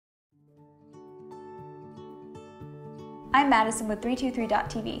I'm Madison with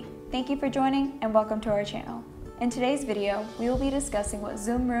 323.tv. Thank you for joining and welcome to our channel. In today's video, we will be discussing what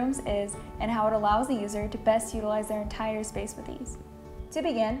Zoom Rooms is and how it allows the user to best utilize their entire space with ease. To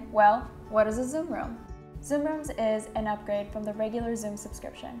begin, well, what is a Zoom Room? Zoom Rooms is an upgrade from the regular Zoom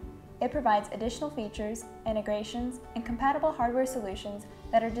subscription. It provides additional features, integrations, and compatible hardware solutions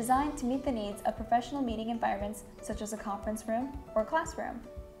that are designed to meet the needs of professional meeting environments such as a conference room or classroom.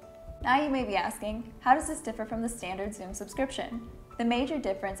 Now you may be asking, how does this differ from the standard Zoom subscription? The major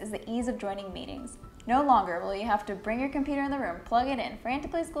difference is the ease of joining meetings. No longer will you have to bring your computer in the room, plug it in,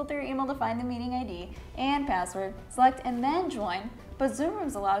 frantically scroll through your email to find the meeting ID and password, select and then join, but Zoom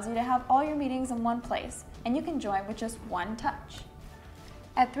Rooms allows you to have all your meetings in one place, and you can join with just one touch.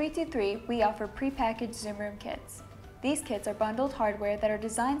 At 323, we offer prepackaged Zoom Room kits. These kits are bundled hardware that are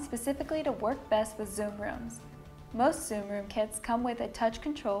designed specifically to work best with Zoom Rooms. Most Zoom Room kits come with a touch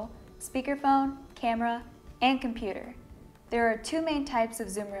control, speakerphone, camera, and computer. There are two main types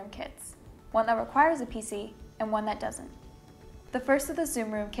of Zoom Room kits, one that requires a PC and one that doesn't. The first of the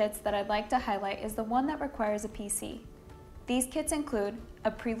Zoom Room kits that I'd like to highlight is the one that requires a PC. These kits include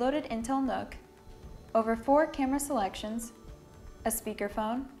a preloaded Intel NUC, over 4 camera selections, a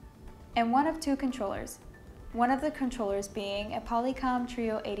speakerphone, and one of 2 controllers, one of the controllers being a Polycom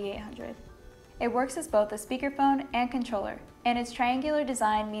Trio 8800. It works as both a speakerphone and controller, and its triangular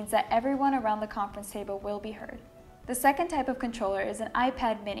design means that everyone around the conference table will be heard. The second type of controller is an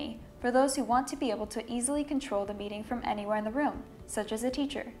iPad mini for those who want to be able to easily control the meeting from anywhere in the room, such as a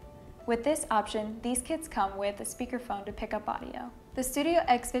teacher. With this option, these kits come with a speakerphone to pick up audio. The Studio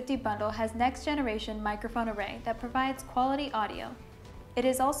X50 bundle has next-generation microphone array that provides quality audio. It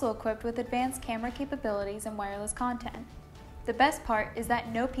is also equipped with advanced camera capabilities and wireless content. The best part is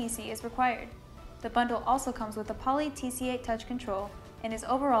that no PC is required. The bundle also comes with a Poly TC8 touch control and is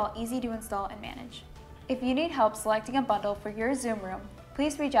overall easy to install and manage. If you need help selecting a bundle for your Zoom Room,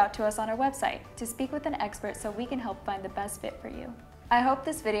 please reach out to us on our website to speak with an expert so we can help find the best fit for you. I hope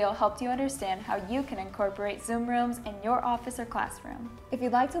this video helped you understand how you can incorporate Zoom Rooms in your office or classroom. If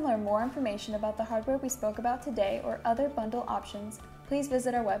you'd like to learn more information about the hardware we spoke about today or other bundle options, please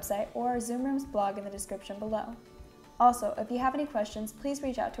visit our website or our Zoom Rooms blog in the description below. Also, if you have any questions, please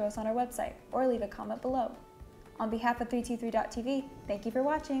reach out to us on our website or leave a comment below. On behalf of 323.tv, thank you for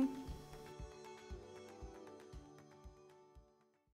watching.